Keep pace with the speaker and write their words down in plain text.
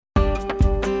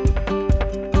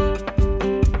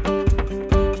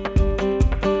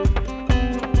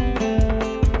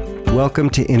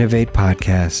Welcome to Innovate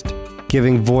Podcast,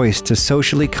 giving voice to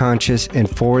socially conscious and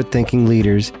forward-thinking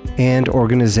leaders and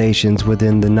organizations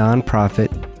within the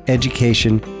nonprofit,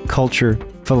 education, culture,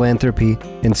 philanthropy,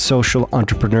 and social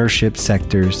entrepreneurship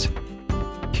sectors.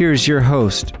 Here's your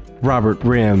host, Robert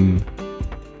Rimm.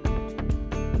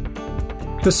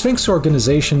 The Sphinx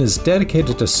Organization is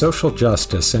dedicated to social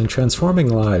justice and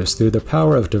transforming lives through the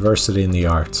power of diversity in the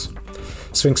arts.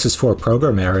 Sphinx's 4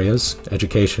 program areas,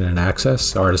 education and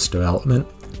access, artist development,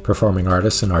 performing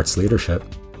artists, and arts leadership,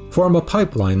 form a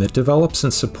pipeline that develops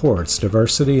and supports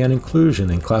diversity and inclusion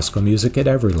in classical music at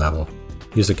every level.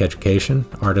 Music education,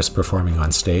 artists performing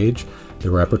on stage, the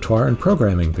repertoire and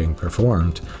programming being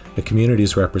performed, the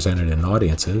communities represented in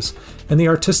audiences, and the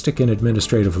artistic and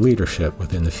administrative leadership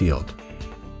within the field.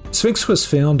 Sphinx was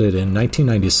founded in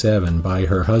 1997 by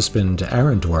her husband,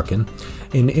 Afa Dworkin,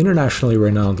 an internationally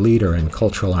renowned leader in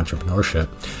cultural entrepreneurship,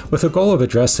 with the goal of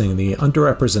addressing the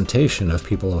underrepresentation of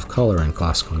people of color in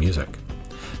classical music.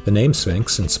 The name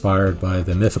Sphinx, inspired by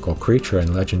the mythical creature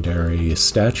and legendary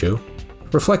statue,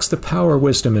 reflects the power,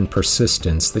 wisdom, and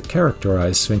persistence that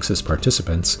characterize Sphinx's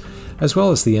participants, as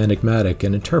well as the enigmatic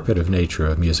and interpretive nature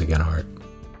of music and art.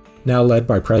 Now led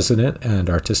by President and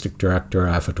Artistic Director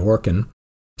Afa Dworkin,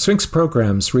 Sphinx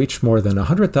programs reach more than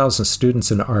 100,000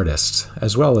 students and artists,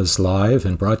 as well as live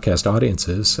and broadcast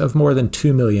audiences of more than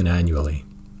 2 million annually.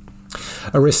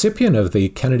 A recipient of the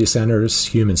Kennedy Center's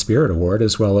Human Spirit Award,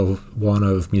 as well as one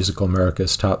of Musical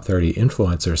America's top 30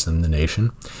 influencers in the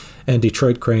nation, and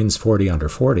Detroit Crane's 40 Under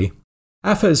 40,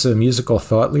 Afa is a musical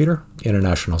thought leader,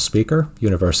 international speaker,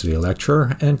 university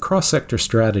lecturer, and cross-sector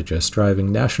strategist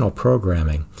driving national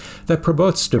programming that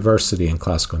promotes diversity in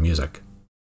classical music.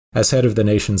 As head of the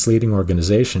nation's leading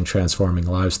organization transforming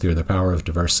lives through the power of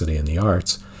diversity in the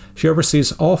arts, she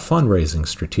oversees all fundraising,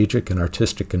 strategic, and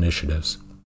artistic initiatives.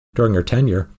 During her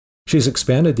tenure, she's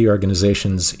expanded the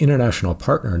organization's international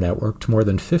partner network to more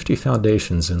than 50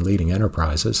 foundations and leading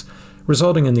enterprises,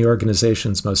 resulting in the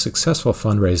organization's most successful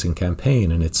fundraising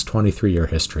campaign in its 23-year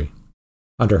history.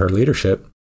 Under her leadership,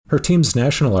 her team's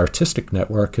national artistic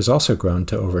network has also grown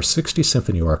to over 60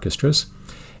 symphony orchestras,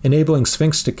 enabling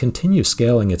Sphinx to continue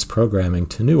scaling its programming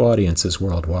to new audiences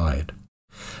worldwide.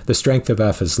 The strength of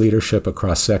Afa's leadership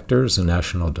across sectors and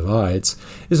national divides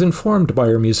is informed by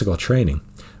her musical training,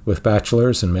 with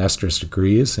bachelor's and master's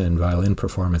degrees in violin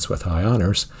performance with high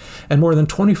honors, and more than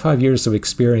 25 years of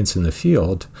experience in the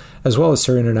field, as well as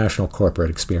her international corporate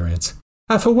experience.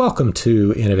 Afa, welcome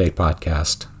to Innovate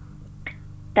Podcast.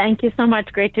 Thank you so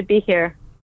much. Great to be here.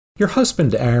 Your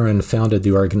husband, Aaron, founded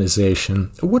the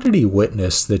organization. What did he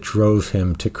witness that drove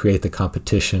him to create the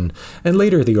competition and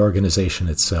later the organization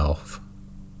itself?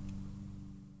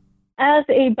 As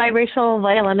a biracial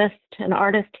violinist and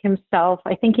artist himself,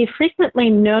 I think he frequently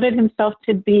noted himself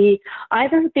to be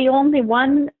either the only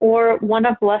one or one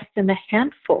of less than a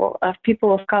handful of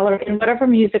people of color in whatever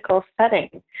musical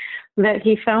setting that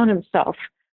he found himself.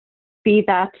 Be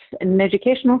that in an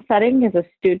educational setting as a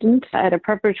student at a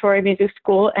preparatory music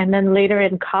school and then later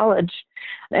in college,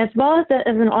 as well as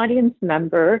an audience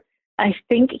member. I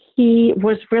think he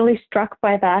was really struck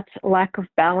by that lack of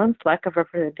balance, lack of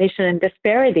representation and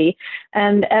disparity.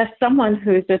 And as someone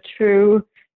who's a true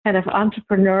kind of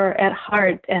entrepreneur at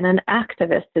heart and an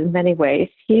activist in many ways,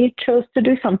 he chose to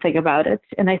do something about it.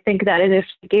 And I think that it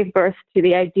gave birth to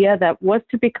the idea that was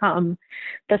to become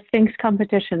the Sphinx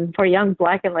competition for young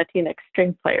Black and Latinx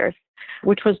string players,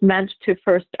 which was meant to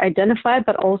first identify,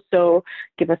 but also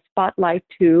give a spotlight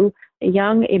to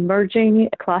young emerging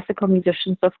classical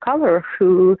musicians of color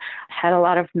who had a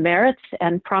lot of merit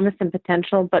and promise and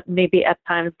potential, but maybe at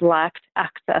times lacked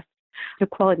access to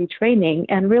quality training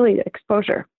and really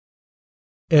exposure.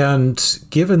 And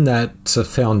given that's a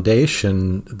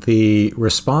foundation, the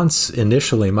response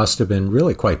initially must have been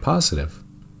really quite positive.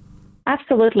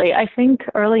 Absolutely. I think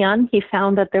early on he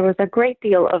found that there was a great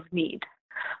deal of need.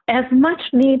 As much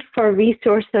need for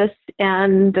resources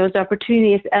and those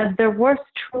opportunities as there was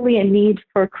truly a need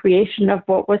for creation of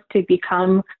what was to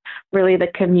become really the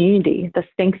community, the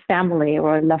Sphinx family,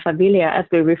 or La Familia as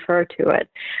we refer to it.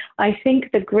 I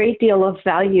think the great deal of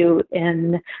value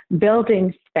in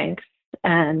building Sphinx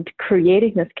and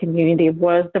creating this community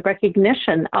was the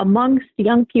recognition amongst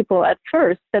young people at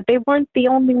first that they weren't the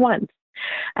only ones.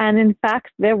 And in fact,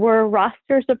 there were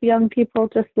rosters of young people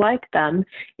just like them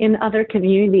in other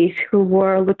communities who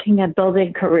were looking at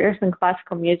building careers in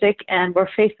classical music and were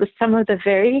faced with some of the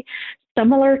very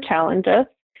similar challenges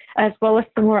as well as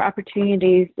similar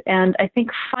opportunities. And I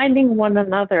think finding one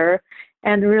another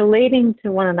and relating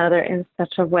to one another in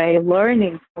such a way,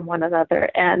 learning from one another,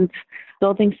 and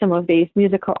building some of these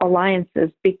musical alliances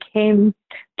became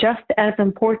just as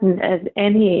important as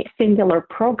any singular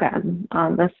program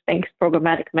on the Sphinx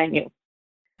programmatic menu.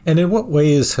 And in what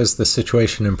ways has the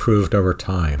situation improved over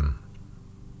time?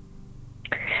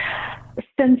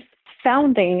 Since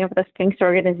founding of the Sphinx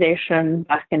Organization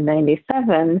back in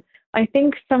 97, I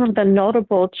think some of the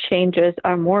notable changes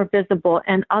are more visible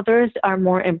and others are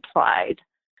more implied.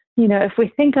 If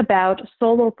we think about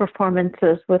solo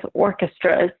performances with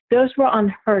orchestras, those were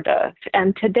unheard of.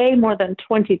 And today, more than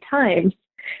 20 times,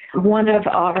 one of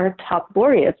our top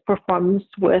laureates performs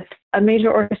with a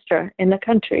major orchestra in the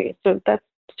country. So that's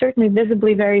certainly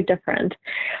visibly very different.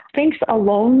 Sphinx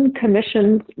alone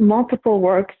commissions multiple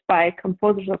works by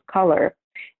composers of color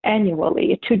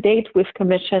annually. To date, we've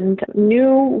commissioned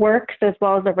new works as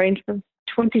well as arrangements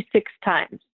 26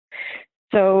 times.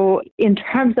 So in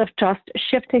terms of just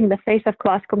shifting the face of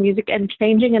classical music and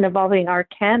changing and evolving our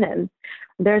canon,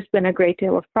 there's been a great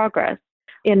deal of progress.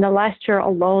 In the last year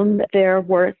alone, there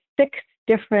were 6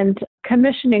 different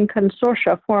commissioning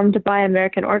consortia formed by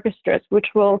American orchestras, which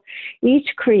will each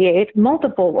create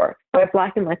multiple works by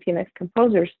Black and Latinx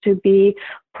composers to be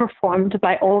performed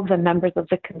by all of the members of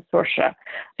the consortia.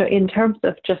 So in terms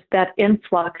of just that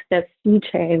influx, that sea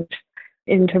change,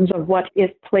 in terms of what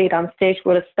is played on stage,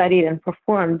 what is studied and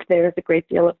performed, there is a great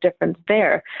deal of difference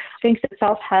there. Sphinx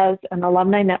itself has an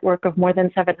alumni network of more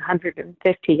than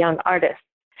 750 young artists.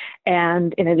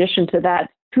 And in addition to that,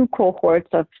 2 cohorts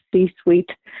of C-suite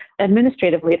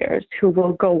administrative leaders who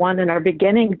will go on and are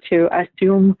beginning to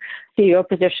assume CEO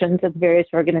positions at various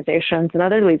organizations and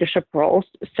other leadership roles.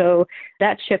 So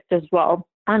that shifts as well.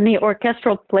 On the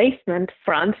orchestral placement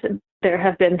front, there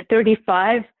have been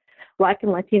 35 Black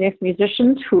and Latinx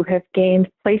musicians who have gained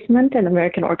placement in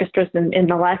American orchestras in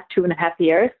the last 2.5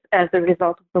 years as a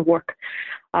result of the work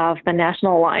of the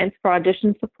National Alliance for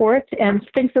Audition Support. And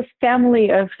Sphinx's family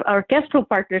of orchestral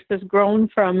partners has grown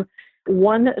from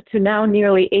 1 to now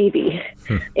nearly 80.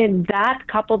 In that,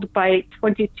 coupled by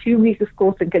 22 music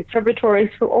schools and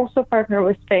conservatories who also partner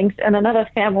with Sphinx, and another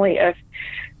family of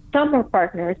summer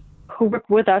partners who work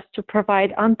with us to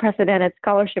provide unprecedented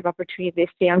scholarship opportunities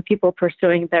to young people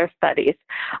pursuing their studies.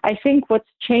 I think what's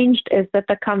changed is that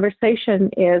the conversation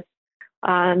is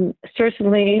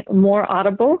certainly more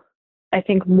audible. I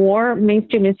think more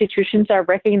mainstream institutions are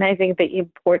recognizing the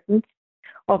importance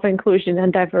of inclusion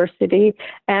and diversity,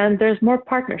 and there's more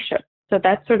partnership. So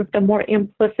that's sort of the more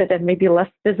implicit and maybe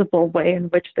less visible way in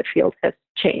which the field has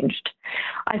changed.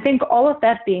 I think all of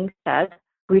that being said,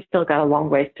 we've still got a long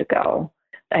ways to go.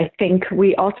 I think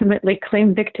we ultimately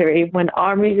claim victory when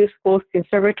our music schools,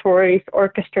 conservatories,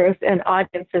 orchestras, and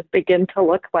audiences begin to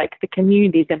look like the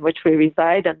communities in which we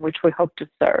reside and which we hope to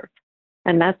serve.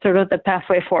 And that's sort of the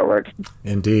pathway forward.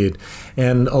 Indeed.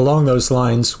 And along those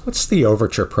lines, what's the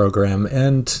Overture program?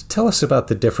 And tell us about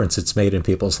the difference it's made in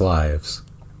people's lives.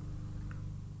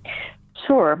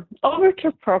 Sure.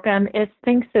 Overture program is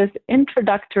Sphinx's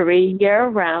introductory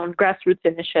year-round grassroots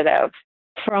initiative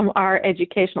from our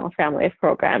educational family of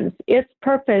programs. Its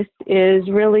purpose is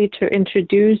really to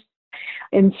introduce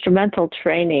instrumental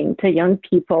training to young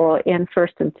people in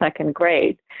 1st and 2nd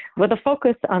grade with a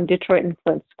focus on Detroit and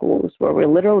Flint schools, where we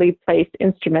literally place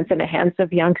instruments in the hands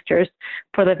of youngsters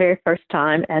for the very first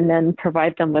time and then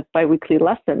provide them with biweekly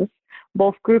lessons,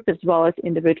 both group as well as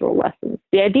individual lessons.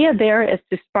 The idea there is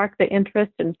to spark the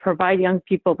interest and provide young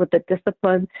people with the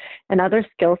discipline and other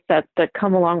skill sets that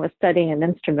come along with studying an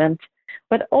instrument,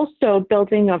 but also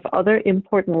building of other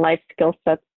important life skill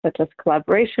sets such as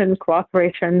collaboration,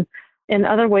 cooperation, and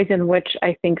other ways in which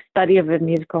I think study of a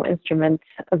musical instrument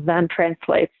then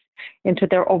translates into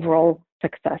their overall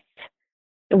success.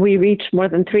 We reach more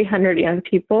than 300 young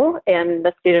people in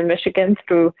the state of Michigan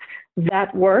through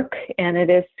that work, and it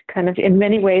is kind of, in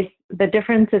many ways, the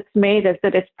difference it's made is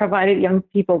that it's provided young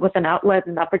people with an outlet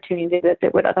and opportunity that they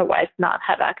would otherwise not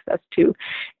have access to.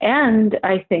 And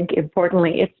I think,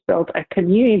 importantly, it's built a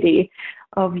community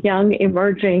of young,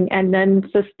 emerging, and then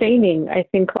sustaining, I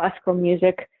think, classical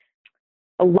music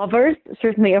lovers,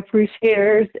 certainly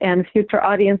appreciators and future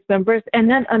audience members. And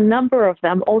then a number of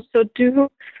them also do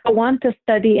want to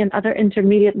study in other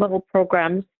intermediate level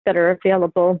programs that are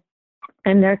available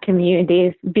in their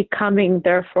communities, becoming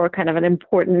therefore kind of an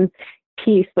important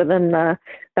piece within the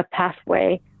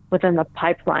pathway, within the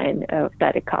pipeline of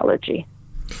that ecology.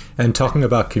 And talking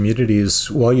about communities,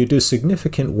 while you do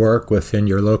significant work within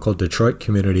your local Detroit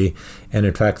community, and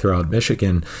in fact throughout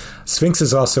Michigan, Sphinx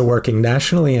is also working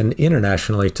nationally and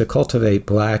internationally to cultivate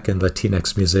Black and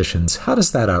Latinx musicians. How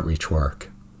does that outreach work?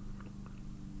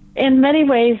 In many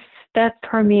ways, that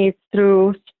permeates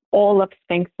through all of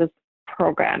Sphinx's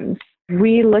programs.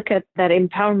 We look at that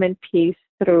empowerment piece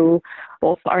through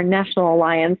both our National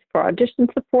Alliance for Audition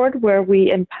Support, where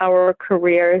we empower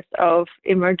careers of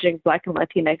emerging Black and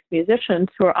Latinx musicians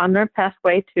who are on their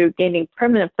pathway to gaining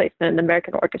permanent placement in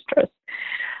American orchestras.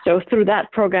 So through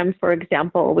that program, for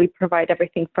example, we provide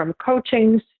everything from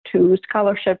coachings to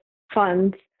scholarship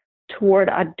funds toward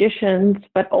auditions,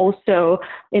 but also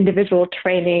individual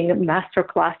training, master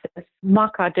classes,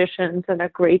 mock auditions, and a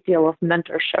great deal of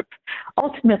mentorship,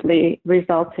 ultimately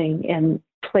resulting in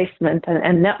placement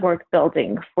and network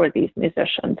building for these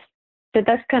musicians. So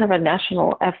that's kind of a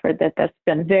national effort that's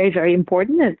been very, very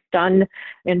important. It's done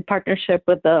in partnership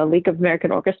with the League of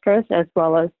American Orchestras as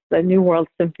well as the New World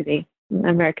Symphony,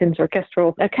 American's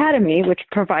Orchestral Academy, which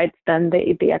provides then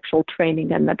the actual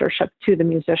training and mentorship to the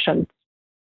musicians.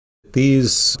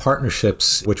 These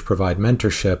partnerships, which provide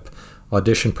mentorship,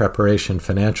 audition preparation,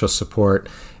 financial support,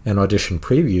 and audition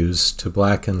previews to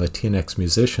Black and Latinx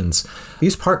musicians,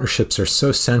 these partnerships are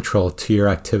so central to your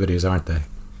activities, aren't they?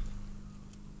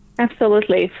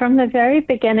 Absolutely. From the very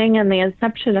beginning and the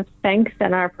inception of Sphinx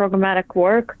and our programmatic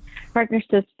work,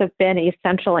 partnerships have been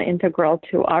essential and integral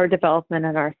to our development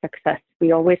and our success.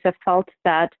 We always have felt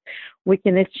that we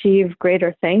can achieve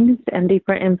greater things and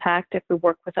deeper impact if we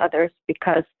work with others,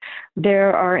 because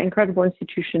there are incredible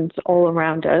institutions all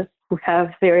around us who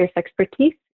have various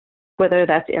expertise, whether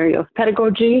that's area of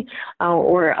pedagogy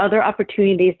or other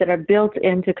opportunities that are built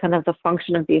into kind of the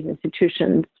function of these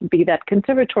institutions, be that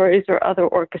conservatories or other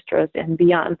orchestras and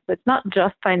beyond. So it's not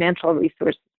just financial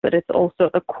resources, but it's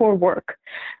also the core work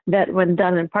that, when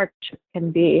done in partnership,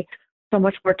 can be so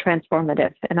much more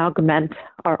transformative and augment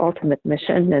our ultimate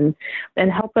mission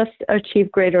and help us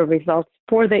achieve greater results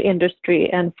for the industry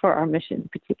and for our mission in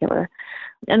particular.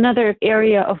 Another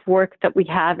area of work that we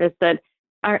have is that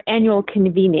our annual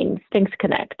convening, Sphinx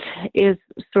Connect, is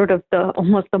sort of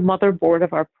almost the motherboard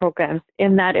of our programs,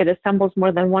 in that it assembles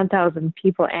more than 1,000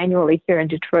 people annually here in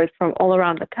Detroit from all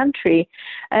around the country,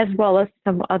 as well as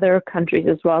some other countries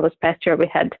as well. This past year, we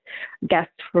had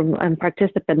guests and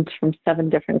participants from 7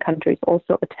 different countries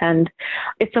also attend.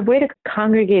 It's a way to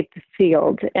congregate the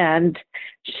field and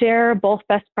share both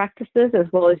best practices as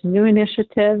well as new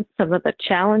initiatives, some of the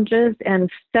challenges, and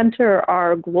center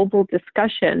our global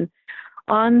discussion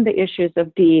on the issues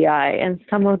of DEI and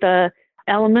some of the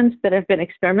elements that have been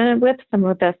experimented with, some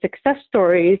of the success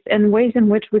stories, and ways in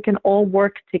which we can all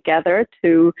work together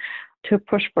to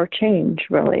push for change,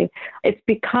 really. It's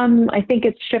become, I think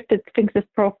it's shifted Sphinx's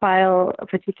profile,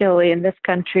 particularly in this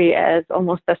country, as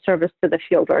almost a service to the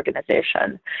field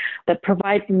organization that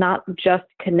provides not just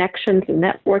connections and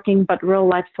networking, but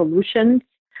real-life solutions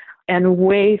and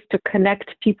ways to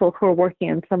connect people who are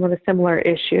working on some of the similar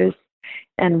issues,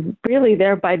 and really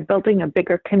thereby building a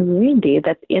bigger community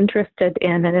that's interested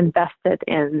in and invested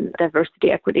in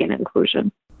diversity, equity, and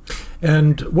inclusion.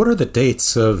 And what are the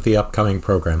dates of the upcoming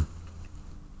program?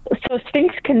 So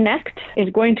Sphinx Connect is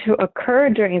going to occur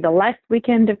during the last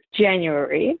weekend of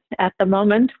January. At the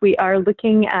moment, we are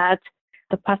looking at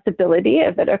the possibility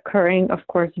of it occurring, of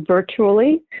course,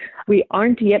 virtually. We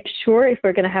aren't yet sure if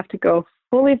we're going to have to go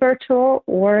fully virtual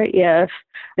or if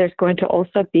there's going to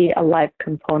also be a live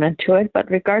component to it. But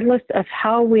regardless of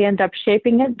how we end up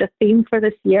shaping it, the theme for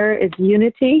this year is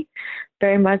unity,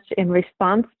 very much in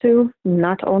response to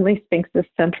not only Sphinx's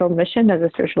central mission as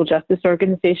a social justice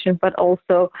organization, but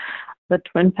also the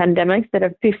twin pandemics that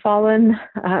have befallen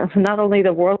not only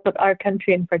the world, but our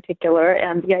country in particular.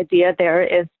 And the idea there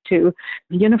is to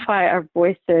unify our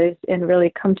voices and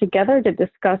really come together to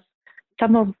discuss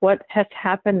some of what has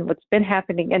happened, what's been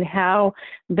happening, and how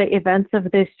the events of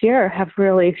this year have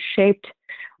really shaped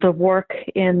the work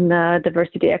in the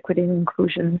diversity, equity, and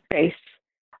inclusion space.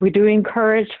 We do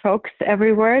encourage folks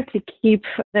everywhere to keep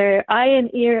their eye and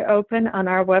ear open on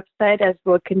our website as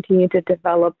we'll continue to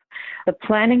develop the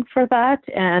planning for that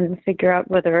and figure out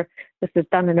whether this is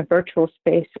done in a virtual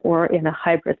space or in a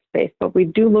hybrid space. But we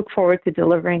do look forward to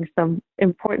delivering some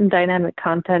important dynamic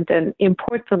content and,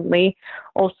 importantly,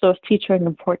 also featuring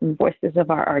important voices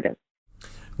of our artists.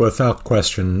 Without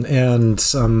question. And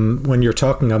when you're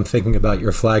talking, I'm thinking about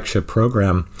your flagship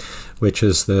program, which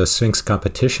is the Sphinx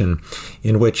Competition,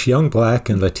 in which young Black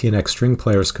and Latinx string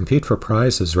players compete for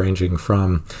prizes ranging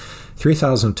from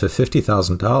 $3,000 to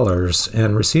 $50,000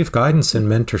 and receive guidance and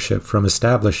mentorship from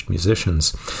established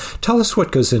musicians. Tell us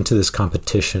what goes into this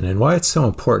competition and why it's so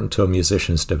important to a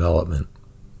musician's development.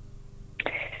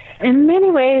 In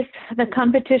many ways, the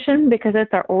competition, because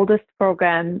it's our oldest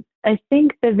program, I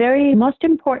think the very most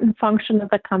important function of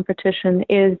the competition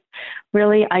is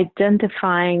really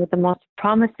identifying the most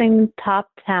promising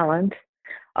top talent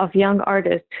of young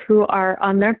artists who are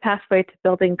on their pathway to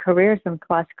building careers in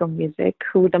classical music,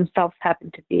 who themselves happen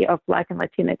to be of Black and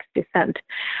Latinx descent.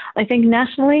 I think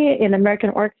nationally, in American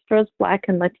orchestras, Black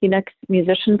and Latinx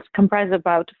musicians comprise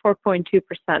about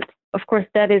 4.2%. Of course,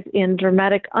 that is in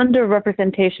dramatic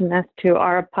underrepresentation as to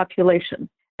our population.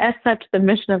 As such, the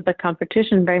mission of the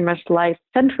competition very much lies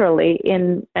centrally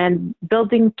in and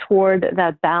building toward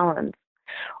that balance,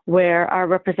 where our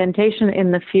representation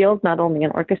in the field, not only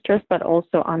in orchestras, but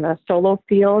also on the solo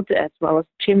field, as well as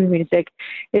chamber music,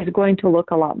 is going to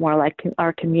look a lot more like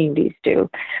our communities do.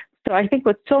 So I think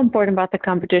what's so important about the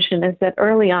competition is that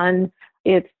early on,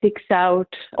 it seeks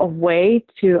out a way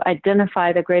to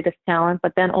identify the greatest talent,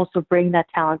 but then also bring that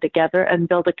talent together and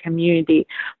build a community,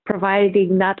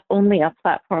 providing not only a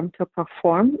platform to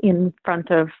perform in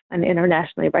front of an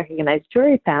internationally recognized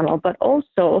jury panel, but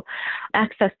also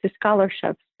access to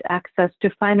scholarships, access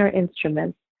to finer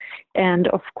instruments, and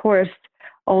of course,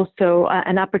 also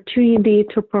an opportunity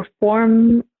to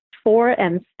perform for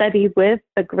and study with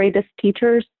the greatest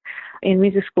teachers in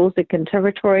music schools and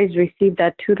conservatories, receive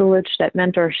that tutelage, that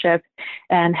mentorship,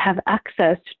 and have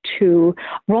access to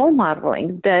role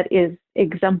modeling that is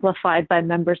exemplified by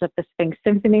members of the Sphinx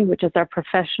Symphony, which is our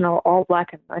professional all-Black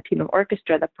and Latino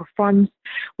orchestra that performs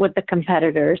with the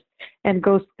competitors and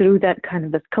goes through that kind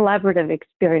of this collaborative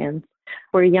experience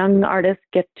where young artists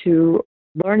get to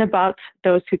learn about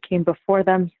those who came before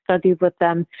them, study with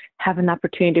them, have an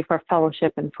opportunity for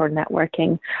fellowship and for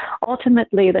networking.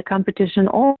 Ultimately, the competition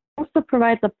also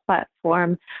provides a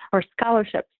platform for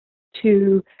scholarships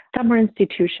to summer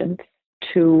institutions,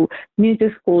 to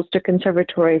music schools, to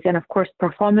conservatories, and of course,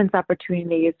 performance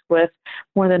opportunities with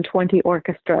more than 20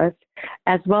 orchestras,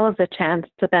 as well as a chance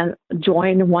to then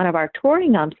join one of our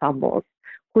touring ensembles,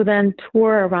 who then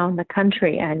tour around the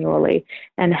country annually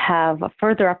and have a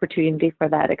further opportunity for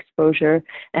that exposure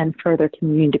and further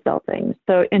community building.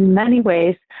 So in many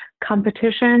ways,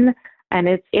 competition and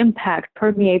its impact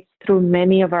permeates through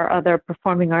many of our other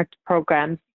performing arts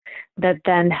programs that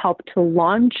then help to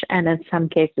launch and in some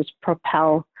cases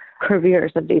propel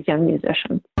careers of these young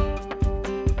musicians.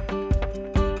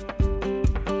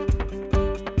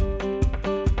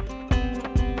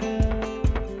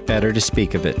 Better to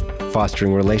Speak of It,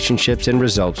 Fostering Relationships and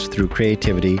Results Through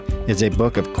Creativity, is a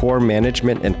book of core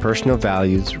management and personal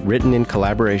values written in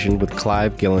collaboration with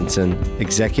Clive Gillinson,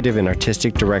 Executive and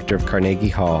Artistic Director of Carnegie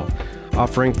Hall,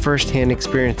 offering firsthand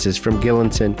experiences from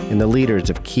Gillinson and the leaders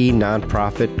of key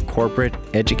nonprofit, corporate,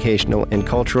 educational, and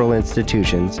cultural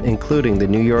institutions, including the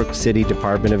New York City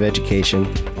Department of Education,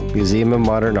 Museum of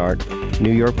Modern Art,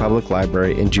 New York Public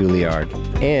Library, and Juilliard,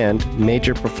 and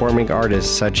major performing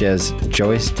artists such as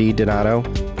Joyce D. Donato,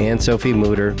 Anne-Sophie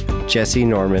Mutter, Jesse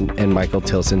Norman, and Michael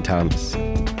Tilson Thomas.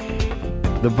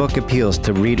 The book appeals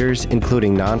to readers,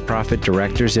 including nonprofit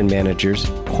directors and managers,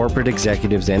 corporate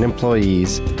executives and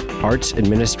employees, arts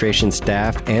administration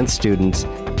staff and students,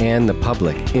 and the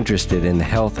public interested in the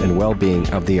health and well-being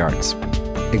of the arts,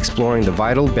 exploring the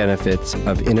vital benefits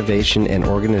of innovation and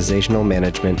organizational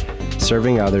management,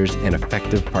 serving others and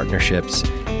effective partnerships,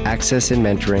 access and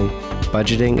mentoring,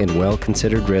 budgeting and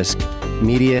well-considered risk,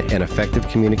 media and effective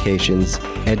communications,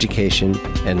 education,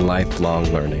 and lifelong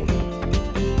learning.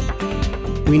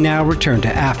 We now return to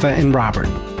Afa and Robert.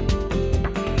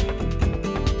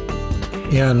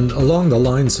 And along the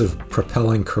lines of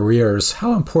propelling careers,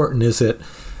 how important is it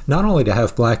not only to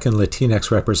have Black and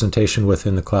Latinx representation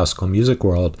within the classical music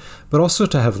world, but also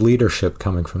to have leadership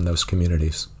coming from those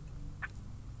communities?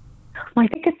 Well, I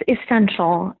think it's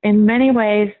essential. In many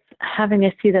ways, having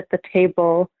a seat at the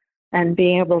table and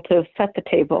being able to set the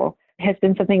table has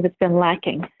been something that's been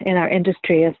lacking in our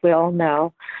industry, as we all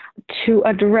know. To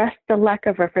address the lack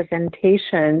of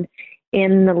representation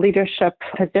in the leadership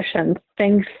positions,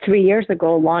 Sphinx 3 years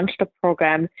ago launched a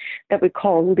program that we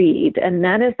call LEAD, and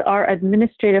that is our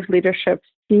administrative leadership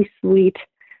C-suite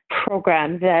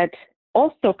program that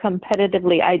also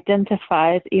competitively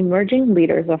identifies emerging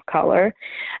leaders of color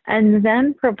and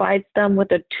then provides them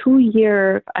with a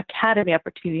 2-year academy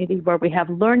opportunity where we have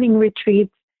learning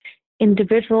retreats,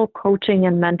 individual coaching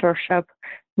and mentorship,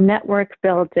 network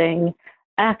building,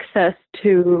 access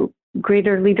to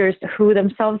greater leaders who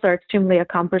themselves are extremely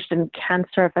accomplished and can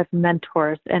serve as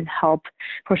mentors and help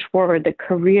push forward the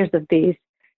careers of these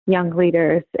young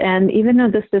leaders. And even though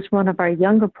this is one of our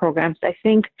younger programs, I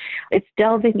think it's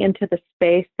delving into the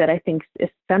space that I think is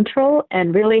central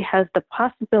and really has the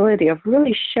possibility of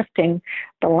really shifting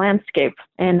the landscape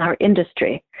in our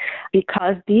industry,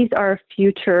 because these are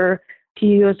future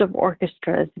CEOs of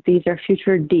orchestras, these are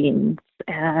future deans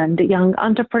and young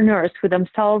entrepreneurs who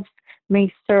themselves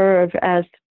may serve as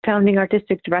founding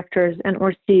artistic directors and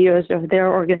or CEOs of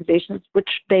their organizations, which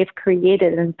they've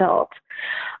created and built.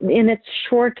 In its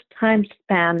short time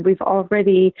span, we've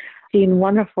already seen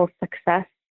wonderful success.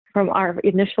 From our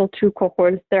initial 2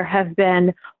 cohorts, there have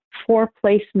been 4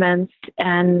 placements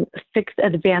and 6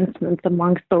 advancements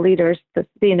amongst the leaders,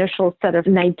 the initial set of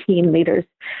 19 leaders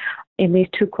in these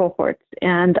 2 cohorts.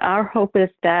 And our hope is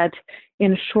that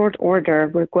in short order,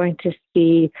 we're going to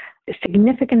see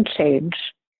significant change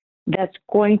that's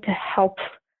going to help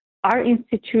our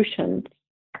institutions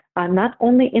not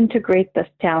only integrate this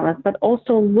talent, but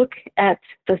also look at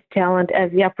this talent as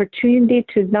the opportunity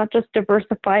to not just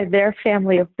diversify their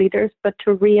family of leaders, but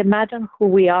to reimagine who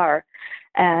we are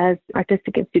as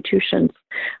artistic institutions.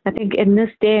 I think in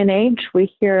this day and age,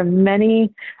 we hear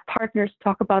many partners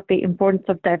talk about the importance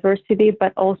of diversity,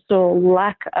 but also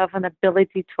lack of an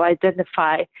ability to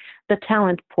identify the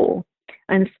talent pool.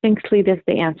 And Sphinx Lead is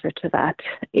the answer to that.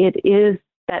 It is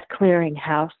that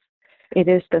clearinghouse. It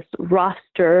is this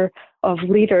roster of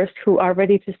leaders who are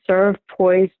ready to serve,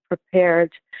 poised,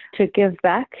 prepared to give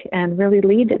back and really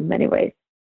lead in many ways.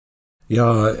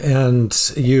 Yeah, and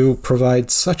you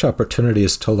provide such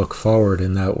opportunities to look forward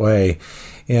in that way.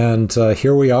 And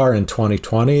here we are in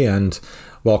 2020, and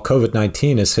while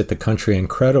COVID-19 has hit the country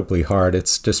incredibly hard,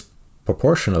 it's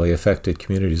disproportionately affected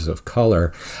communities of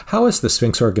color. How has the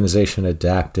Sphinx Organization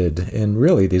adapted in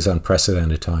really these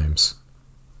unprecedented times?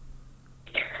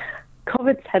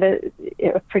 COVID's had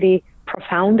a pretty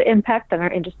profound impact on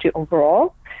our industry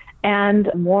overall,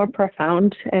 and more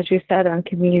profound, as you said, on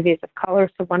communities of color.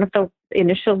 So one of the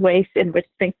initial ways in which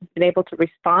Sphinx has been able to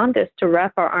respond is to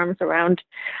wrap our arms around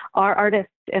our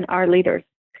artists and our leaders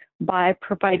by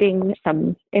providing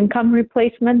some income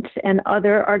replacement and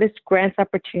other artist grants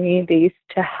opportunities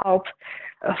to help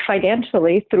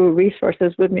financially through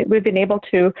resources. We've been able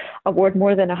to award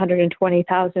more than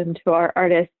 $120,000 to our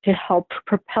artists to help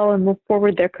propel and move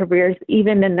forward their careers,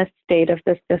 even in the state of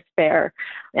this despair,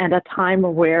 and a time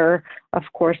where, of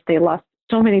course, they lost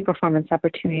so many performance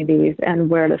opportunities and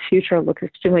where the future looks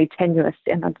extremely tenuous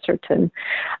and uncertain.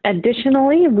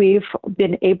 Additionally, we've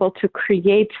been able to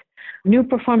create new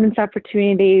performance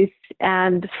opportunities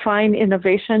and find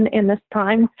innovation in this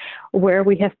time where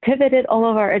we have pivoted all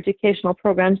of our educational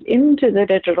programs into the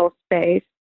digital space,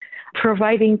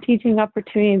 providing teaching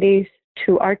opportunities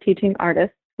to our teaching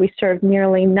artists. We serve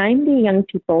nearly 90 young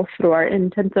people through our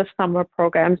intensive summer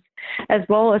programs, as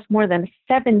well as more than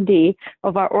 70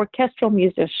 of our orchestral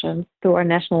musicians through our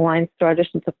national lines through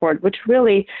audition support, which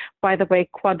really, by the way,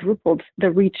 quadrupled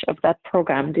the reach of that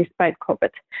program despite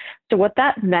COVID. So what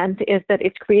that meant is that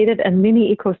it's created a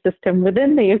mini ecosystem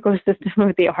within the ecosystem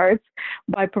of the arts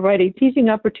by providing teaching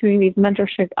opportunities,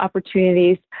 mentorship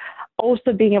opportunities,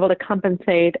 also being able to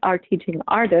compensate our teaching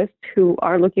artists who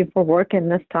are looking for work in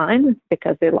this time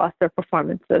because they lost their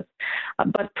performances,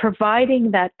 but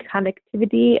providing that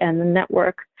connectivity and the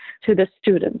network to the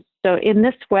students. So in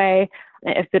this way,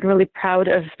 I've been really proud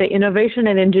of the innovation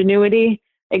and ingenuity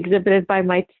exhibited by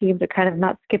my team to kind of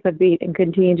not skip a beat and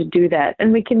continue to do that.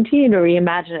 And we continue to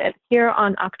reimagine it. Here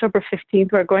on October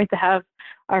 15th, we're going to have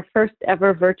our first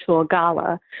ever virtual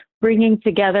gala, bringing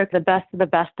together the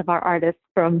best of our artists,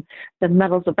 from the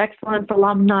Medals of Excellence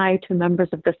alumni to members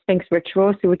of the Sphinx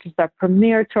Virtuosi, which is our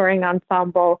premier touring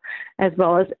ensemble, as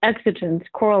well as Exigence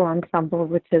Choral Ensemble,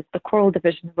 which is the choral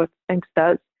division of what Sphinx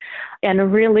does,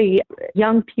 and really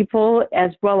young people,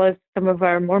 as well as some of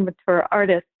our more mature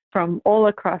artists from all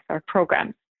across our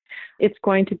programs. It's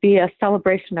going to be a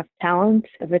celebration of talent,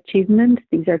 of achievement.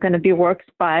 These are going to be works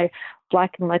by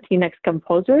Black and Latinx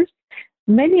composers,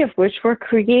 many of which were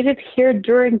created here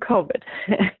during COVID.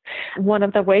 One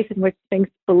of the ways in which Sphinx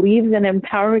believes in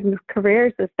empowering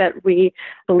careers is that we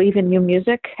believe in new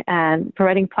music and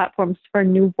providing platforms for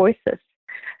new voices,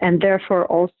 and therefore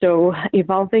also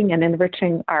evolving and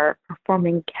enriching our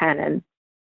performing canon.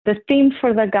 The theme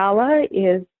for the gala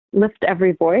is Lift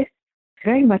Every Voice,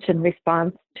 very much in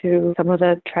response to some of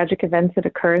the tragic events that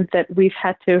occurred that we've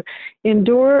had to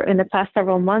endure in the past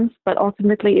several months, but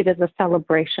ultimately it is a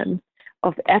celebration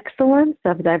of excellence,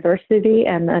 of diversity,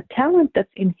 and the talent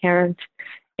that's inherent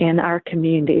in our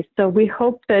communities. So we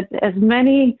hope that as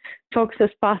many folks as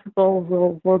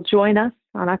possible will join us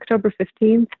on October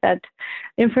 15th. That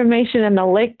information and the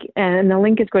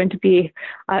link is going to be,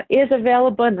 is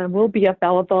available and will be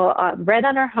available right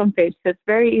on our homepage. So it's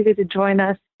very easy to join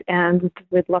us, and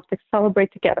we'd love to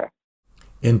celebrate together.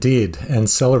 Indeed, and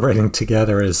celebrating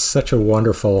together is such a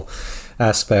wonderful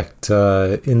aspect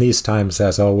in these times,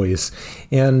 as always.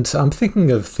 And I'm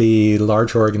thinking of the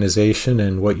large organization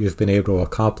and what you've been able to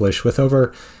accomplish with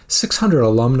over 600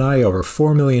 alumni, over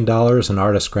 $4 million in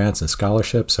artist grants and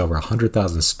scholarships, over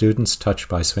 100,000 students touched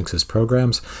by Sphinx's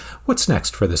programs. What's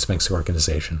next for the Sphinx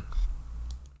Organization?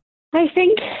 I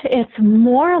think it's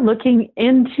more looking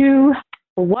into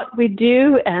what we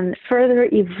do and further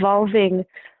evolving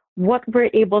what we're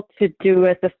able to do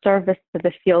as a service to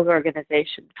the field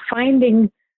organization, finding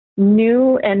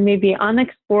new and maybe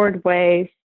unexplored ways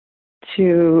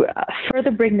to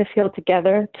further bring the field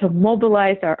together, to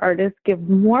mobilize our artists, give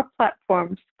more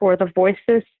platforms for the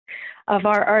voices of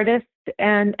our artists,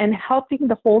 and helping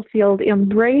the whole field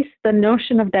embrace the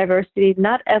notion of diversity,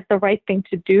 not as the right thing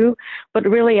to do, but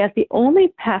really as the only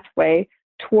pathway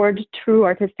toward true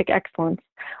artistic excellence.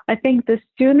 I think the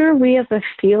sooner we as a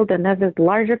field and as a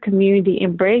larger community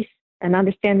embrace and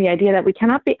understand the idea that we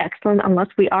cannot be excellent unless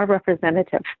we are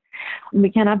representative. We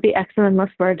cannot be excellent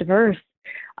unless we're diverse.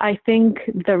 I think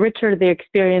the richer the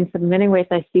experience, in many ways,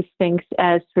 I see Sphinx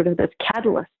as sort of this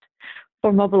catalyst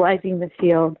for mobilizing the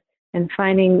field and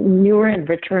finding newer and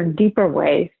richer and deeper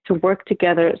ways to work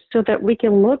together so that we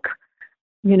can look,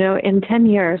 in 10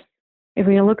 years, if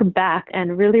we look back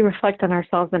and really reflect on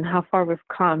ourselves and how far we've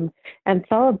come and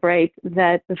celebrate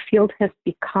that the field has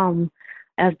become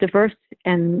as diverse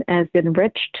and as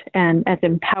enriched and as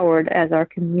empowered as our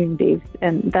communities.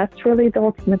 And that's really the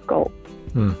ultimate goal.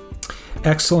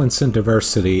 Excellence in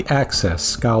diversity, access,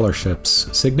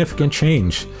 scholarships, significant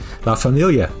change, La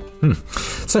Familia.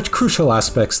 Such crucial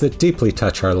aspects that deeply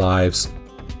touch our lives.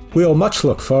 We'll much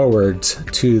look forward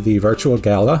to the virtual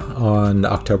gala on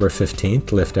October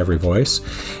 15th, Lift Every Voice.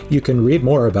 You can read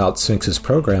more about Sphinx's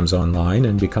programs online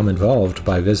and become involved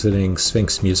by visiting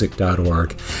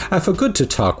sphinxmusic.org. Afa, good to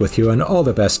talk with you, and all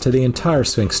the best to the entire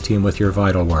Sphinx team with your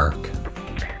vital work.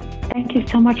 Thank you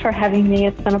so much for having me.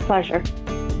 It's been a pleasure.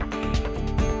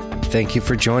 Thank you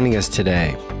for joining us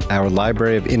today. Our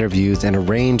library of interviews and a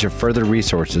range of further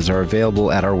resources are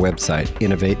available at our website,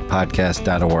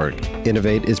 innovatepodcast.org.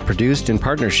 Innovate is produced in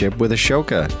partnership with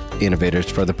Ashoka,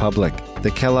 Innovators for the Public,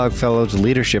 the Kellogg Fellows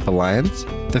Leadership Alliance,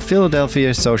 the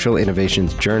Philadelphia Social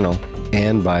Innovations Journal,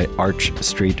 and by Arch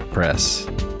Street Press.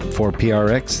 For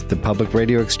PRX, the Public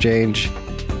Radio Exchange,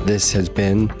 this has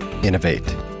been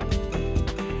Innovate.